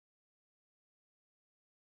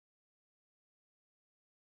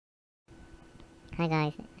Hi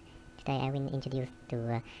guys, today I will introduce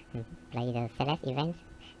to play the Celeste events.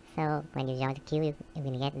 So when you join the queue, you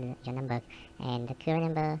will get your number, and the current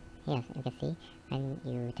number, yes, you can see. When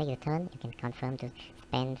you take your turn, you can confirm to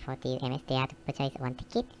spend 40 MSTR to purchase one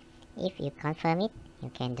ticket. If you confirm it, you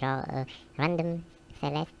can draw a random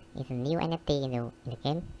Celeste. It's a new NFT in the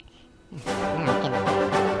game. Now you can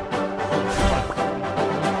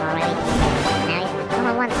already. Now it's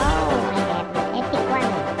common one. Oh, I have the epic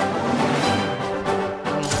one.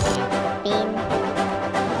 Spin,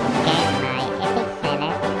 get my Epic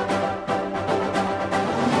Celest.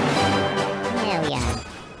 There we are.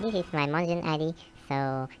 This is my mongen ID, so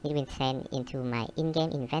it will send into my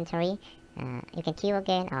in-game inventory. You can queue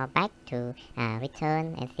again or back to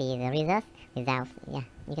return and see the results. Yeah,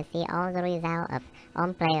 you can see all the results of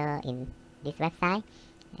all player in this website.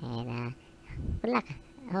 And good luck.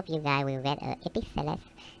 I hope you guys will get a Epic Celeste.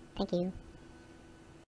 Thank you.